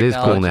much It technology.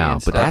 is cool now, and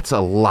but stuff. that's a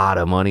lot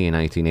of money in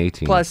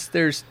 1918. Plus,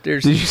 there's.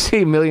 Did you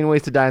see A Million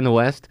Ways to Die in the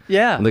West?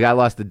 Yeah. And the guy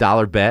lost the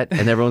 $1 bet,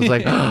 and everyone's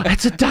like, oh,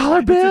 it's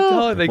 $1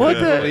 bill. They What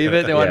couldn't the- believe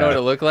it. They want to know what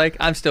it looked like.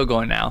 I'm still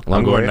going now.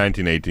 I'm going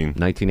 1918.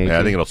 1918. Yeah,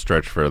 I think it'll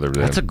stretch further.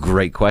 That's a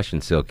great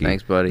question, Silky.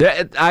 Thanks, buddy.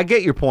 I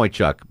get your point,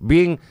 Chuck.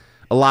 Being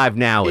alive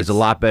now is a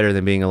lot better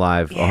than being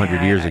alive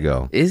 100 years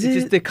ago. Is It's it?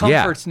 just the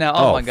comforts now.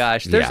 Oh, my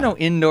gosh. There's yeah. no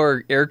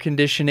indoor air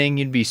conditioning.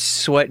 You'd be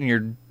sweating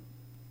your.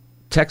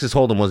 Texas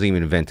Hold'em wasn't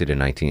even invented in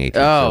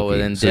 1918. Oh, Silky. well,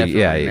 then So,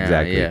 definitely yeah, now,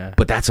 exactly. yeah.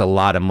 But that's a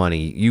lot of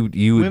money. You would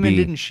Women be.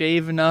 didn't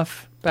shave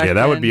enough back Yeah,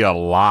 that would then. be a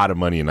lot of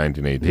money in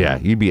 1918. Yeah,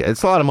 you'd be.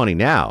 It's a lot of money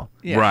now.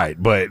 Yeah. Right,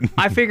 but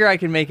I figure I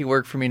can make it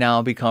work for me now.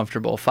 I'll be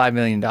comfortable. $5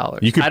 million.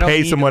 you could I don't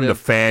pay need someone to live-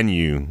 fan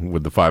you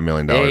with the $5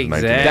 million in That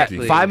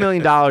 1918. $5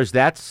 million.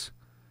 That's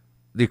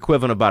the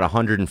equivalent of about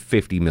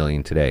 150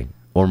 million today,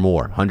 or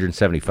more.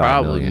 175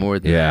 Probably million. more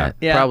than that.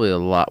 Yeah. Probably a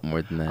lot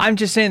more than that. I'm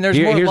just saying there's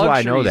Here- more here's why I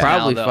luxuries know that.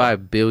 Probably now, though.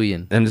 $5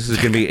 billion. And this is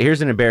going to be.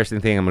 Here's an embarrassing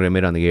thing I'm going to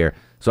admit on the air.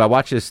 So I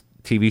watched this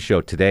TV show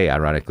today,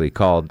 ironically,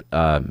 called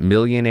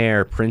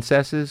Millionaire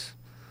Princesses.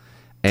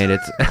 And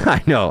it's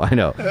I know,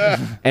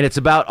 and it's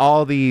about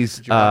all these.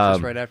 Did you watch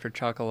this right after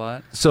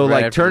Chocolat? So Right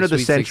like after turn the of the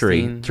Sweet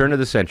century,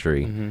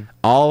 16.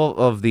 all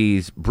of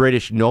these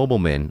British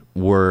noblemen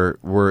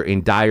were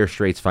in dire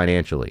straits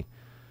financially.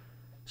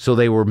 So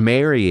they were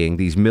marrying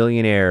these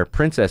millionaire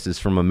princesses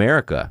from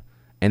America,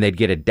 and they'd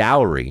get a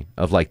dowry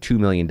of like $2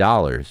 million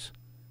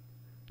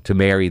to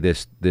marry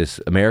this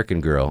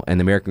American girl, and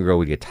the American girl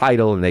would get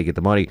title and they get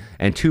the money,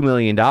 and $2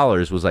 million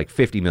was like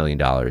 $50 million.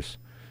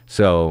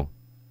 So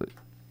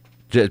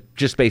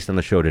just based on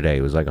the show today,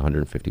 it was like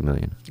 150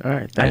 million. All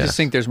right. I just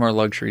think there's more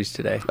luxuries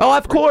today. Oh,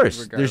 of course.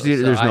 Regardless.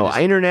 There's So no I just-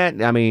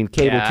 internet. I mean,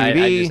 cable Yeah,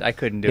 TV. I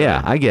couldn't do it.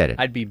 Yeah, I get it.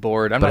 I'd be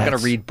bored. I'm But not going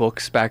that's- to read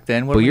books back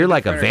then. What But am I you're gonna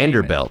like do a for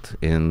entertainment? Vanderbilt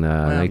in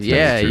Yeah,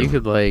 1992. you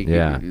could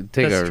like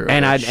take That's a true.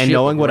 and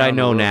knowing what I around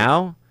the know world.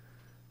 now,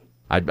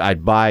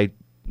 I'd buy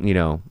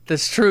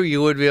That's true.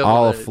 You would be able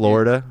all to, of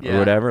Florida yeah. or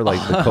whatever, like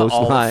the All of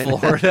coastline.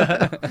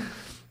 Florida.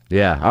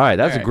 Yeah. All right.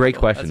 That's All a right, great cool.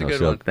 question, That's a though. good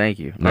So one. Thank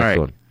you. Next All right.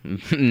 one.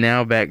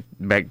 Now back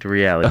to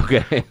reality.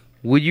 Okay.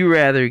 Would you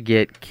rather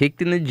get kicked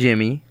in the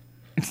jimmy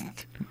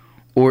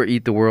or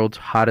eat the world's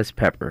hottest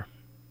pepper?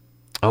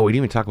 Oh, we didn't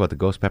even talk about the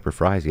ghost pepper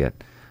fries yet.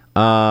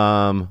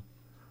 I'm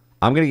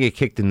gonna get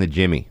kicked in the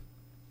jimmy.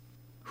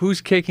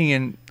 Who's kicking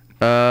in?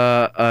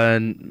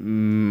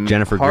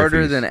 Jennifer harder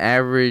Griffey's. than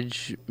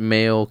average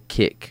male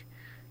kick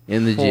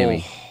in the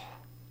jimmy.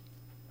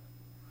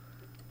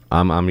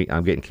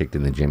 I'm getting kicked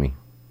in the jimmy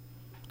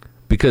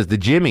because the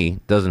jimmy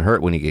doesn't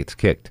hurt when he gets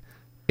kicked.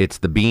 It's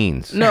the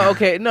beans. No,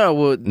 okay, no.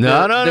 Well,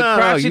 No. You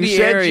crotchety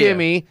said area-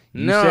 Jimmy.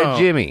 You no, said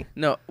Jimmy.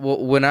 No, well,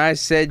 when I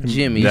said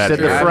Jimmy, You said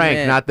the I Frank,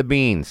 meant- not the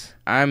beans.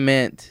 I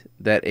meant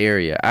that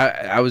area.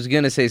 I was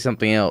gonna say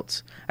something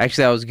else.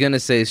 Actually, I was gonna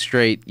say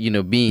straight,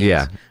 beans.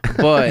 Yeah.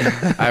 But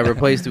I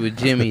replaced it with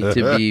Jimmy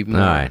to be more.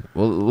 All right.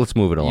 Well, let's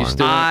move it along.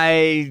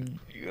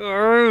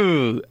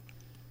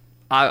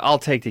 I'll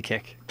take the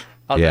kick.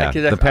 Yeah,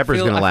 the pepper's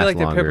gonna I last feel like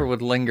longer. the pepper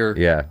would linger.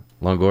 Yeah.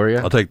 Longoria?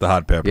 I'll take the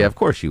hot pepper. Yeah, of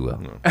course you will.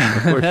 Of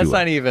course That's you will.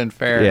 not even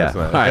fair. Yeah.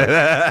 All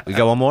right. We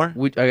got one more?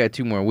 I got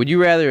two more. Would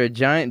you rather a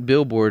giant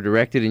billboard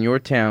erected in your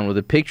town with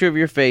a picture of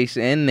your face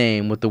and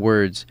name with the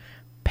words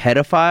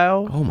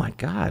pedophile? Oh my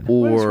God.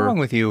 Or, What is wrong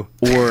with you?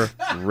 Or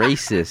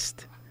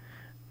racist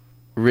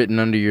written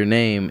under your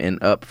name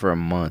and up for a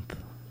month?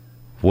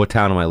 What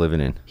town am I living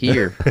in?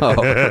 Here. Oh.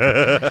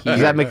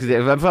 Does that make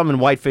if I'm in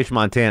Whitefish,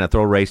 Montana,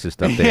 throw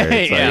racist up there.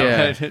 It's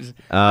yeah. like,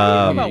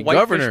 About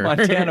Whitefish,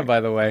 Montana, by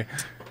the way.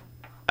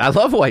 I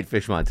love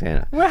Whitefish,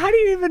 Montana. Well, how do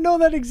you even know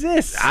that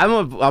exists? I'm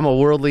a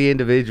worldly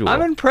individual.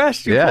 I'm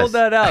impressed you Yes. pulled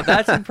that out.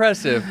 That's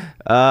impressive.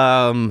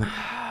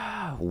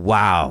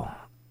 Wow.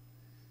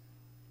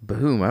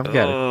 Boom. I've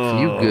got a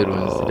few good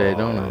ones today,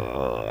 don't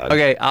I?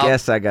 Okay,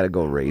 guess I gotta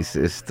go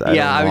racist. I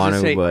yeah, don't I was want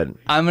just to, saying, but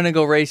I'm gonna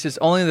go racist.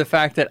 Only the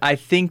fact that I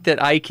think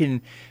that I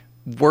can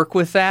work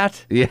with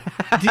that. yeah,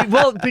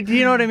 But do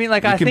you know what I mean?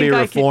 Like you I can think be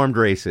I reformed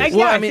racist. Yeah,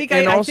 Well, I I mean, think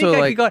and I also, think I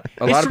like, could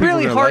go. a lot It's of people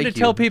really are hard like to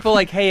tell you. people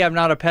like, "Hey, I'm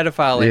not a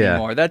pedophile Yeah.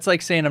 anymore." That's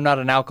like saying I'm not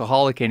an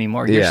alcoholic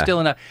anymore. You're Yeah.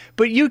 still enough.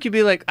 But you could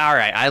be like, "All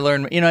right, I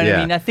learned." You know what I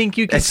mean? I think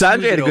you can. And Sanjay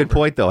smooth had it a good over.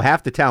 point though.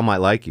 Half the town might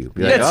like you.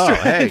 Be like, That's oh, true.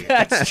 hey,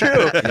 That's true.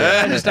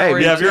 I'm just not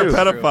worried Yeah, if about you're a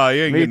that. pedophile,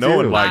 you ain't Me getting no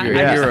one too. like you.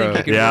 I just think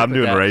you can Yeah, work I'm with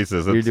doing that.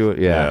 racist. You're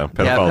doing Yeah, pedophiles.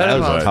 pedophiles. That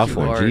was a pedophiles tough too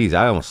one. hard. Jeez,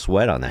 I almost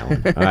sweat on that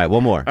one. All right,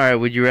 one more. All right.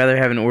 Would you rather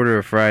have an order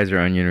of fries or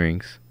onion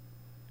rings?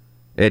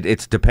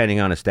 It's depending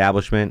on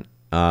establishment.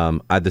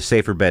 The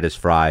safer bet is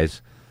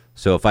fries.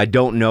 So if I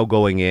don't know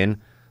going in,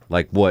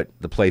 like what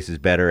the place is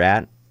better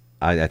at,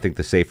 I think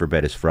the safer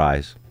bet is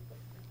fries.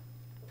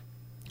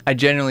 I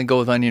generally go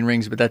with onion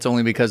rings, but that's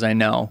only because I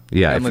know.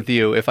 Yeah, I'm with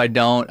you. If I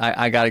don't,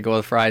 I got to go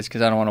with fries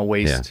because I don't want to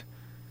waste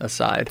a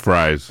side.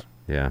 Fries.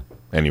 Yeah.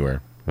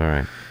 Anywhere. All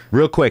right.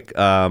 Real quick,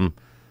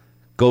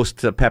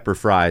 ghost pepper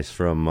fries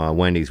from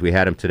Wendy's. We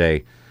had them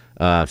today.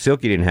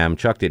 Silky didn't have them.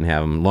 Chuck didn't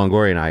have them.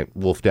 Longoria and I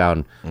wolfed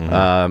down.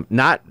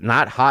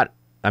 Not hot.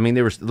 I mean,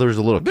 there was a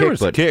little There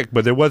was a kick,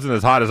 but it wasn't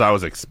as hot as I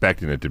was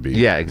expecting it to be.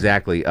 Yeah,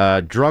 exactly.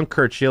 Drunk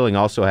Kurt Schilling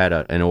also had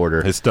an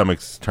order. His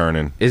stomach's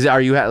turning.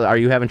 Are you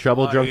having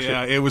trouble, Drunk?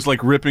 Yeah, it was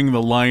like ripping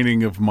the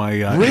lining of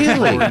my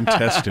lower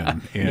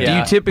intestine. Do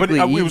you typically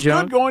but, eat it was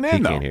junk? good going in,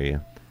 He though. can't hear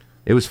you.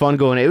 It was fun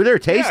going in. They were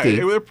tasty. Yeah,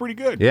 they were pretty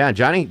good. Yeah,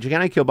 Johnny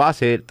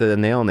Kilbasa hit the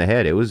nail on the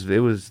head. It was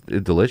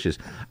delicious.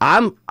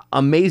 I'm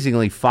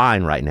amazingly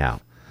fine right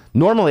now.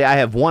 Normally, I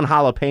have one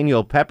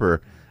jalapeno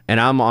pepper, and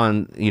I'm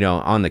on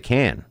the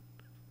can.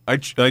 I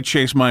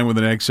chased mine with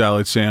an egg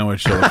salad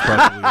sandwich, so it's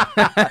probably...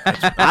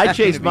 I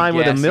chased mine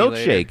with a gassy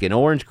milkshake, an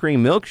orange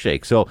cream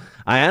milkshake. So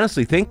I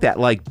honestly think that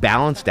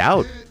balanced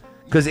out.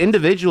 Because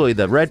individually,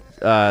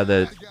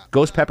 the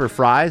ghost pepper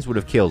fries would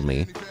have killed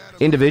me.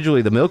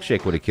 Individually, the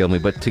milkshake would have killed me.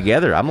 But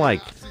together, I'm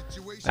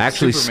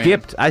actually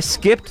skipped. I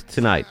skipped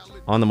tonight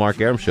on the Mark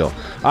Arum Show. All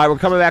right, we're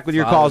coming back with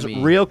your calls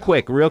real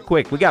quick.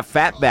 We got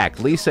Fatback,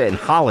 Lisa, and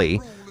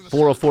Holly.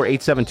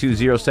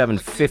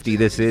 404-872-0750.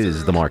 This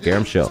is the Mark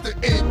Arum Show.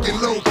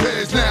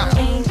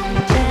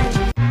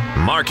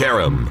 Mark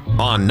Arum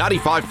on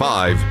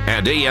 95.5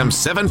 and AM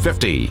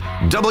 750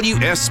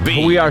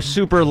 WSB. We are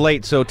super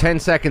late, so 10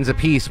 seconds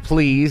apiece,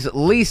 please.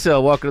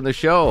 Lisa, welcome to the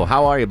show.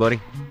 How are you, buddy?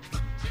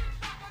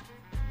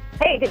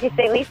 Hey, did you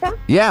say Lisa?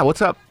 Yeah,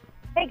 what's up?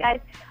 Hey,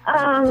 guys.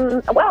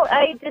 Well,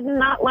 I did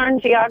not learn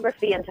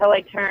geography until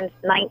I turned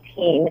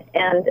 19,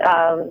 and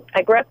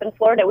I grew up in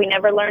Florida. We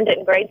never learned it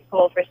in grade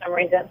school for some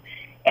reason.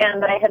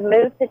 And I had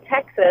moved to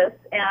Texas,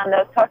 and I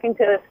was talking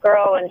to this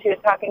girl, and she was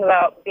talking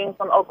about being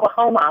from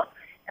Oklahoma.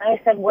 And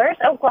I said, "Where's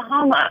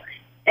Oklahoma?"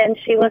 And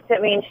she looked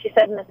at me, and she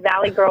said in this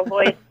Valley Girl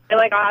voice, "They're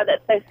like, oh,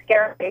 that's so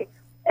scary."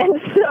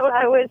 And so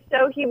I was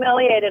so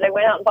humiliated. I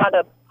went out and bought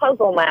a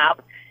puzzle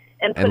map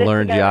and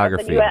learned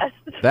geography.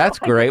 That's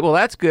great. Well,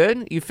 that's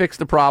good. You fixed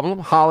the problem.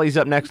 Holly's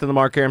up next to the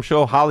Mark Arum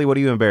Show. Holly, what are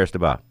you embarrassed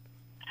about?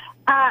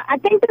 I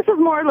think this is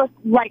more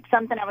like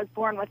something I was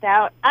born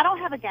without. I don't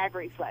have a gag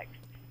reflex.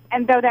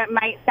 And though that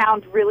might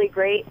sound really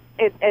great,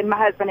 and my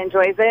husband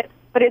enjoys it,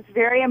 but it's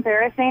very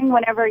embarrassing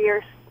whenever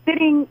you're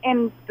sitting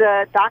in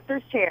the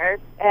doctor's chair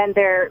and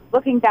they're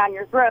looking down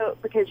your throat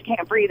because you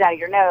can't breathe out of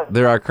your nose.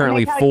 There are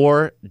currently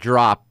 4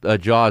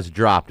 jaws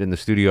dropped in the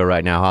studio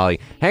right now, Holly.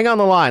 Hang on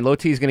the line. Low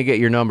T's going to get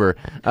your number.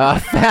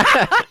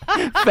 Fatback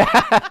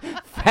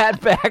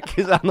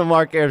is on the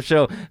Mark Arum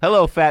Show.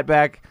 Hello,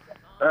 Fatback.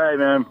 Hey,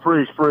 man.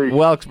 Preach.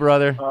 Welks,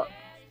 brother.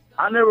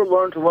 I never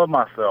learned to love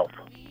myself.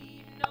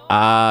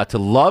 To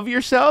love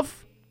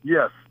yourself?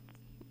 Yes.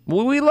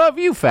 Well, we love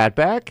you,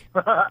 Fatback.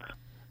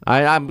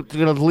 I'm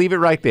going to leave it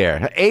right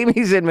there.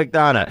 Amy's in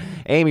McDonough.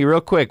 Amy, real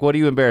quick, what are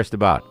you embarrassed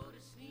about?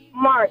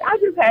 Mark, I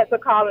just had to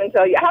call and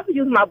tell you, I have to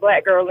use my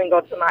black girl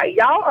lingo tonight.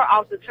 Y'all are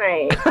off the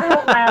chain. I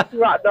don't laugh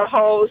throughout the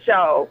whole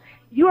show.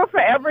 You are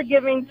forever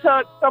giving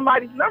Chuck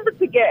somebody's number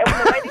to get. And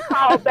when the lady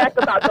called back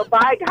about the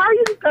bike, how are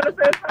you just going to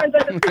say turn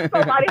to teach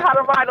somebody how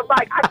to ride a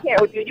bike? I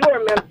can't with you. You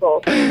are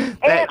mental. And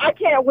I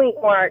can't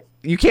wink, Mark.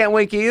 You can't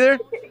wink either?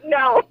 No.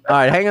 All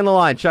right, hang on the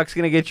line. Chuck's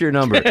going to get your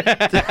number.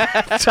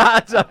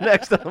 Todd's up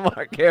next on the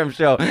Mark Arum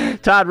Show.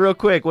 Todd, real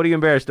quick, what are you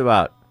embarrassed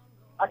about?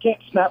 I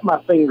can't snap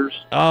my fingers.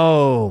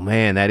 Oh,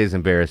 man, that is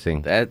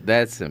embarrassing.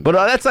 That's But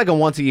that's like a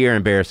once-a-year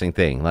embarrassing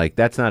thing. Like,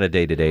 that's not a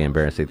day-to-day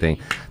embarrassing thing.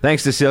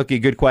 Thanks to Silky.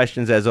 Good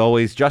questions, as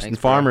always. Justin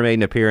Farmer made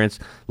an appearance.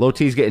 Low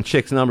T's getting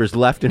chicks' numbers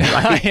left and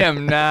right. I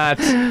am not.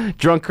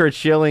 Drunk Kurt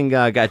Schilling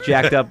got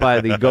jacked up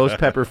by the ghost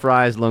pepper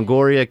fries.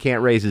 Longoria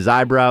can't raise his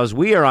eyebrows.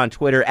 We are on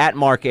Twitter, at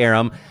Mark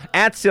Arum,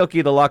 at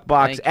Silky the Luck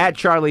Box, at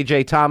Charlie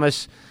J.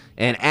 Thomas,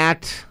 and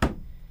at...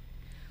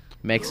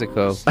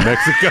 Mexico.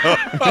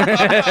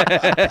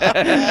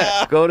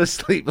 Go to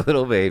sleep,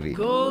 little baby.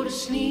 Go to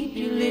sleep,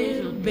 you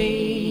little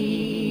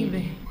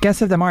baby.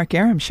 Guests of the Mark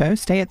Arum Show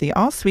stay at the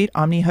All-Suite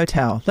Omni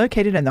Hotel,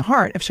 located in the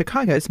heart of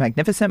Chicago's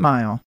Magnificent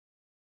Mile.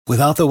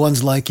 Without the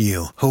ones like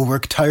you, who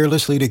work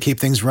tirelessly to keep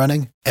things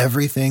running,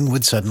 everything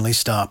would suddenly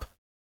stop.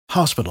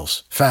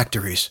 Hospitals,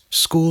 factories,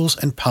 schools,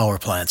 and power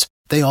plants,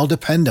 they all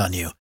depend on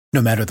you.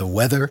 No matter the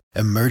weather,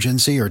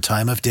 emergency, or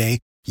time of day,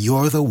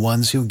 you're the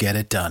ones who get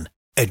it done.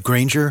 At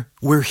Grainger,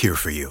 we're here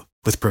for you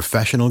with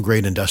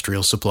professional-grade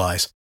industrial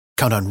supplies.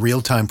 Count on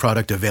real-time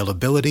product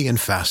availability and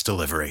fast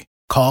delivery.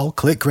 Call,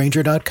 click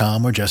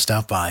Grainger.com, or just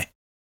stop by.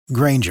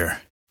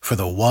 Grainger, for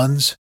the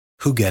ones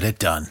who get it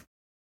done.